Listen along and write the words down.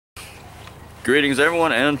Greetings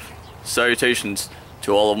everyone and salutations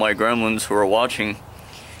to all of my gremlins who are watching.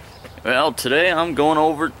 Well, today I'm going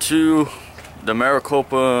over to the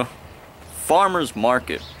Maricopa Farmers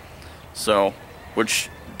Market. So, which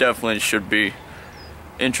definitely should be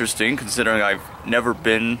interesting considering I've never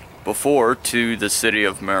been before to the city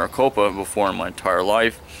of Maricopa before in my entire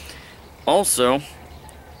life. Also,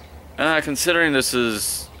 considering this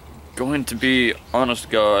is going to be, honest to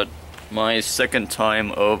God, my second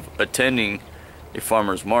time of attending a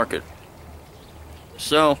farmer's market.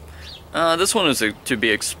 So, this one is to be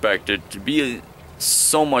expected to be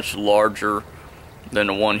so much larger than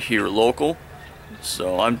the one here local.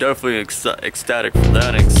 So I'm definitely ecstatic for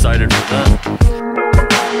that, excited for that.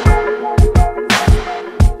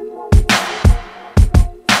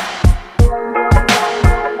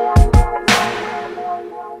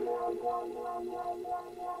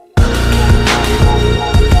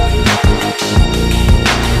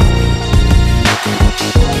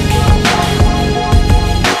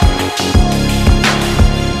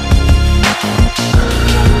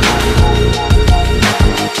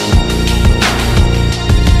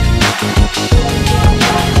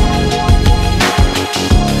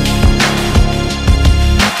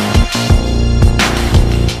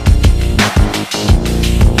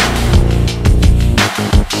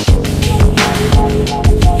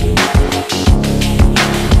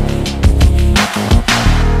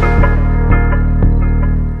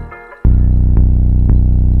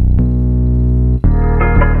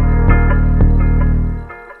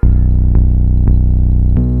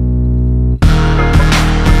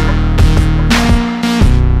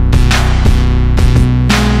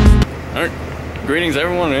 Greetings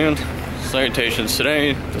everyone and salutations.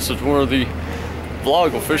 Today, this is where the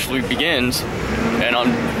vlog officially begins, and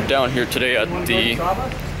I'm down here today at the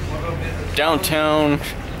Downtown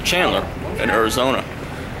Chandler in Arizona.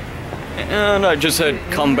 And I just had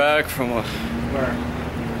come back from a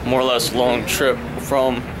more or less long trip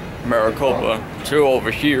from Maricopa to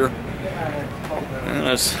over here. And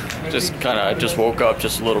that's just I just woke up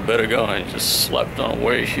just a little bit ago and I just slept on the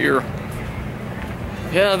way here.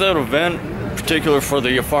 Yeah, that event, particular for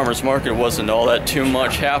the farmers market, wasn't all that too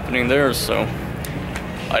much happening there, so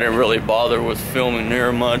I didn't really bother with filming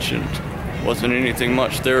there much, and wasn't anything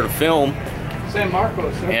much there to film. San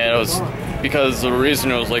Marcos. And it was because the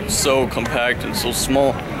reason it was like so compact and so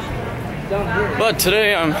small. But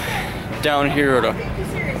today I'm down here at a,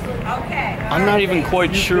 I'm not even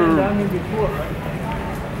quite sure.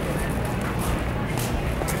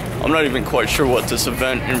 I'm not even quite sure what this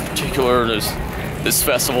event in particular is. This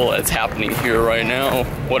festival that's happening here right now,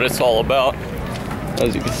 what it's all about.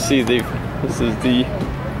 As you can see, this is the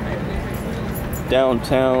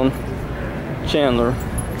Downtown Chandler,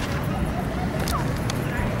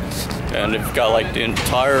 and they've got like the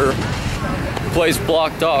entire place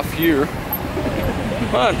blocked off here,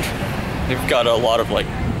 but they've got a lot of like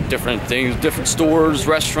different things, different stores,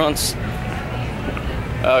 restaurants,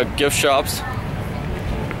 gift shops.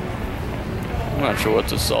 I'm not sure what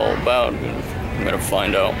this is all about. I'm gonna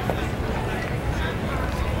find out.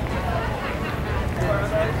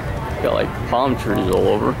 Got like palm trees all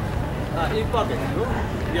over.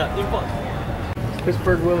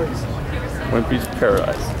 Pittsburgh Willies. Wimpys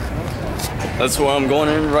Paradise. That's what I'm going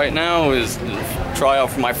in right now. Is try out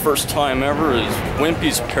for my first time ever is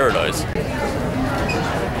Wimpys Paradise.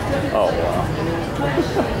 Oh wow,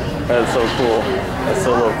 that's so cool. That's a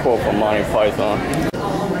little quote from Monty Python.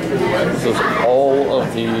 This is all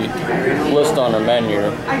of the list on the menu,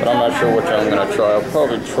 but I'm not sure which I'm going to try. I'll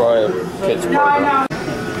probably try a Pittsburgh. I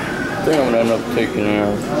think I'm going to end up taking an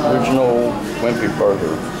original Wimpy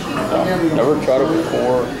burger. Never tried it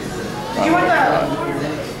before.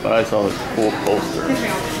 But I saw this cool poster.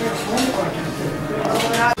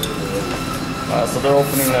 So they're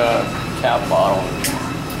opening a cap bottle.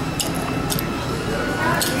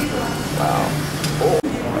 Wow. Cool.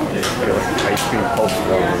 Ice cream posters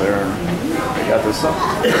over there. They got this up.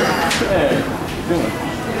 Hey, what you doing?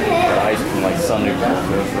 Got ice cream like Sunday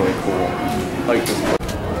poster. It's really cool. I like this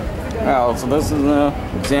one. Now, so this is an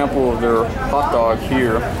example of their hot dog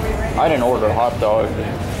here. I didn't order a hot dog.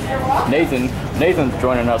 Nathan's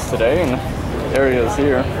joining us today, and there he is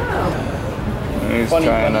here. And he's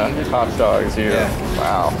trying hot dogs here. Yeah.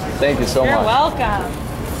 Wow. Thank you so much. You're welcome.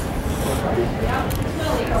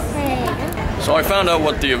 So I found out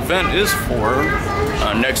what the event is for.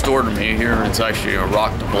 Next door to me here, it's actually a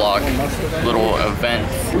Rock the Block little event.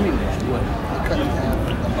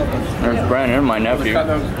 There's Brandon, my nephew.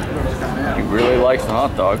 He really likes the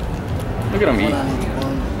hot dog. Look at him eat.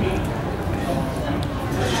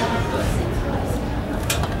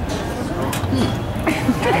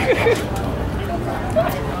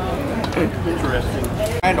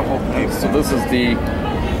 So this is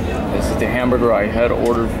the hamburger I had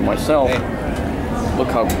ordered for myself. Look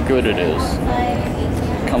how good it is.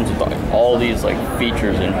 It comes with like all these like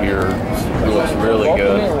features in here. It looks really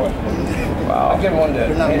good. Wow. I'll get one day.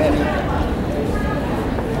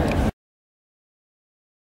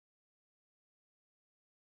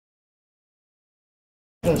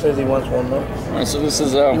 Says he wants one though. Alright, so this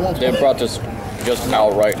is they brought this just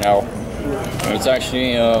out right now. And it's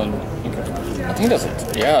actually I think that's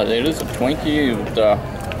it is a Twinkie with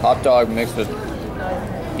hot dog mixed with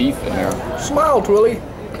beef in there. Smile, Twilly.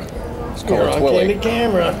 It's called Twilly. Candy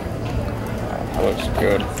camera. That looks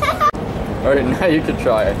good. Alright, now you can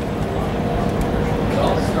try it.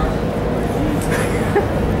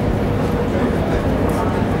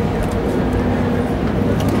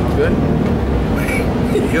 Good?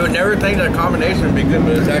 You would never think that combination would be good,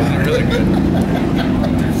 but it's actually really good.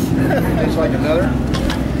 Tastes like another.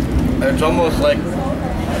 It's almost like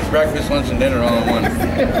breakfast, lunch, and dinner all in one.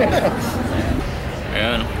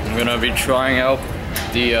 And I'm gonna be trying out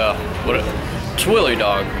the Twilly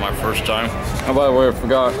dog for my first time. Oh, by the way, I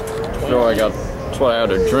forgot. So that's what I had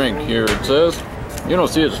to drink here. It says you don't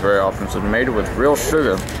see this very often. So it's made with real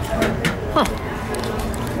sugar. Huh.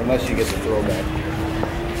 Unless you get the throwback.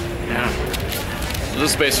 Yeah. So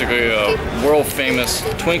this is basically a world famous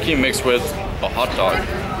Twinkie mixed with a hot dog.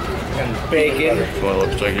 And bacon. That's what it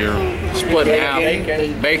looks like here. Split in half.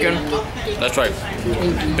 Bacon. That's right.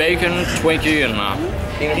 Bacon, Twinkie, and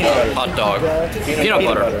hot dog. Peanut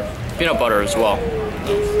butter. Peanut butter as well.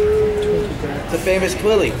 The famous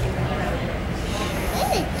Twilly.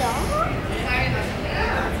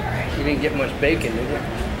 You didn't get much bacon, did you?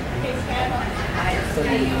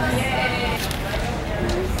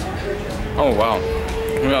 Oh wow.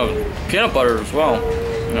 You know, peanut butter as well.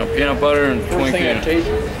 You know, peanut butter and First thing I Twinkie.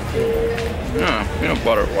 tasted. Yeah, peanut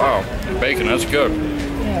butter. Wow. And bacon, that's good.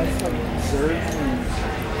 Yeah, it's like dessert.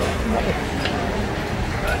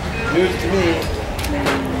 News to me.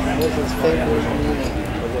 This is favorite.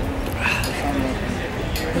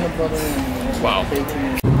 Peanut butter and Wow. bacon.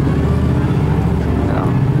 Yeah,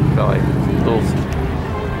 got like little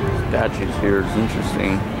statues here. It's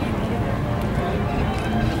interesting.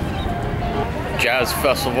 Jazz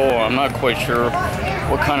festival. I'm not quite sure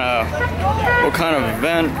what kind of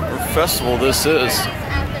event or festival this is.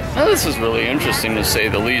 Now, this is really interesting to say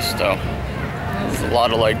the least, though. There's a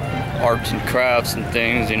lot of like arts and crafts and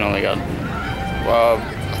things. You know, they got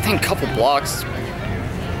I think a couple blocks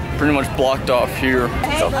pretty much blocked off here.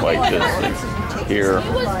 Stuff like this is here.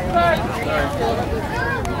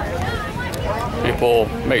 People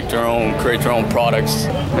make their own, create their own products.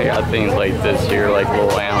 They got things like this here, like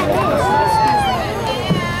little animals.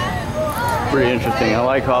 Pretty interesting. I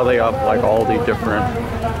like how they have like all the different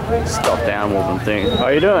stuffed animals and things. How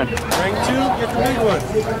you doing? Ring 2, get the big one.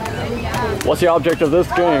 What's the object of this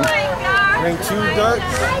game? Ring 2 darts.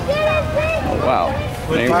 Oh wow.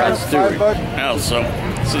 Name got Stewie. Yeah, so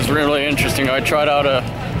this is really interesting. I tried out a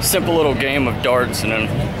simple little game of darts and then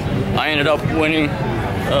I ended up winning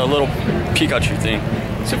a little Pikachu thing.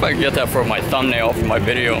 See if I can get that for my thumbnail for my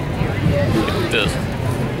video. Get this.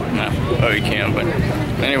 No, oh you can, but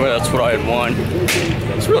anyway, that's what I had won.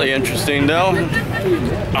 It's really interesting though.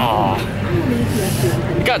 Aw.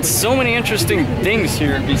 You got so many interesting things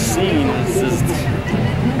here to be seen. This is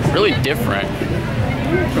really different.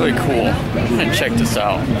 Really cool. I'm gonna check this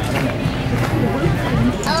out.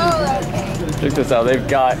 Check this out. They've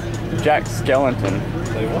got Jack Skellington.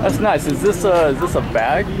 That's nice. Is this a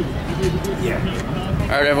bag? Yeah.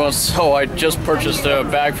 Alright everyone, so I just purchased a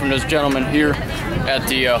bag from this gentleman here at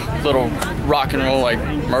the little rock and roll like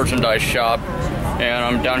merchandise shop, and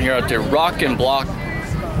I'm down here at the Rock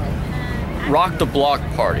the Block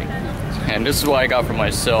party, and this is what I got for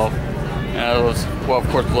myself. And it was, well, of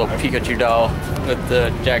course, the little Pikachu doll with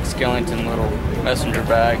the Jack Skellington little messenger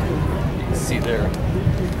bag. You can see there.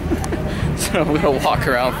 So I'm gonna walk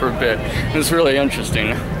around for a bit. It's really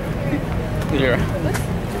interesting. Here.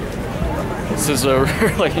 This is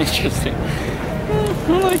really interesting. I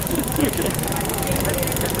like this. Okay.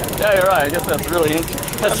 Yeah, you're right. I guess that's really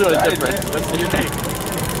interesting. That's really different. That's unique.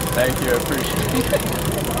 Thank you. I appreciate it.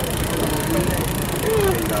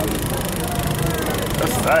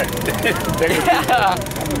 That's nice. Yeah.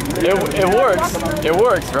 It works. It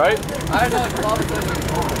works, right?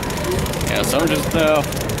 Yeah, so I'm just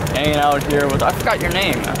hanging out here with, I forgot your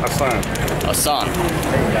name. Hassan.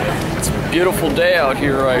 It's a beautiful day out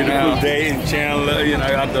here right now. Beautiful day in Chandler, you know,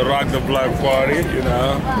 I got the Rock the Block party, you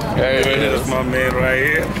know. There it is. That's my man right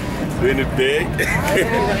here. Doing it big.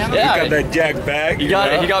 Yeah. You got that Jack bag. You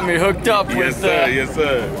got me hooked up with Yes,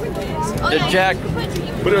 sir. the Jack.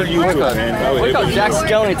 Put it on YouTube, man. Look at Jack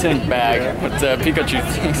Skellington bag with the Pikachu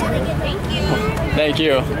things. Thank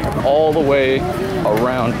you. All the way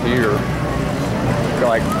around here.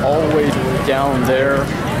 Like all the way down there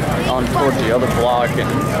on towards the other block. And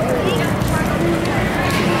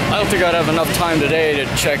I don't think I'd have enough time today to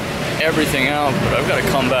check everything out, but I've got to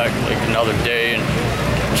come back like another day and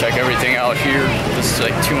check everything out here. This is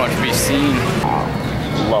like too much to be seen.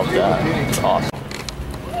 Love that. It's awesome.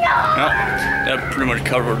 Well, that pretty much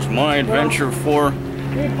covers my adventure for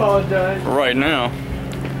right now.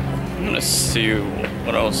 I'm gonna see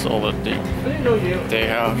what else all that they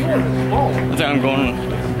have here. I think I'm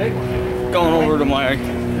going over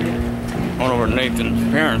to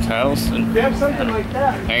Nathan's parents' house and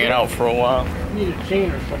hanging out for a while.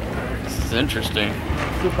 This is interesting.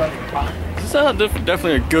 It's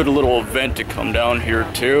definitely a good little event to come down here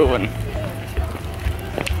too, and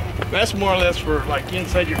that's more or less for like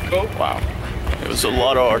inside your coat. Wow, there was a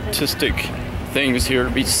lot of artistic things here to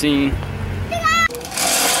be seen.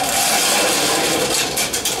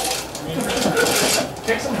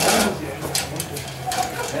 Take some photos here.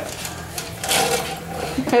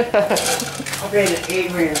 Okay, to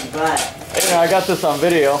Adrian's butt. Hey, I got this on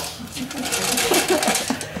video.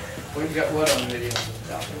 We've got what on video?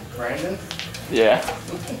 Brandon? Yeah.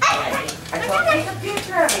 I thought, take a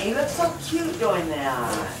picture of me. He looks so cute doing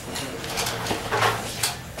that.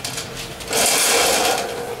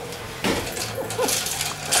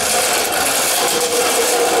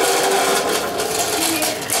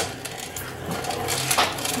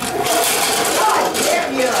 God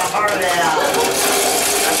damn you, hard out.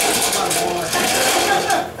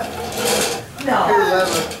 No.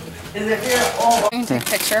 Is it here? Oh. You can take a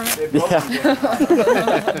picture of it. Yeah.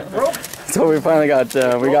 So we finally got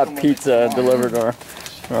pizza delivered to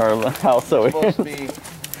our house. So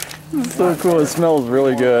it's so cool. It smells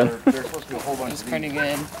really good. It's pretty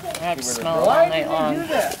good. I have to smell it all night long.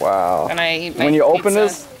 Wow. And I eat my when you open pizza.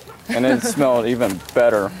 this, and it smelled even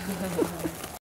better.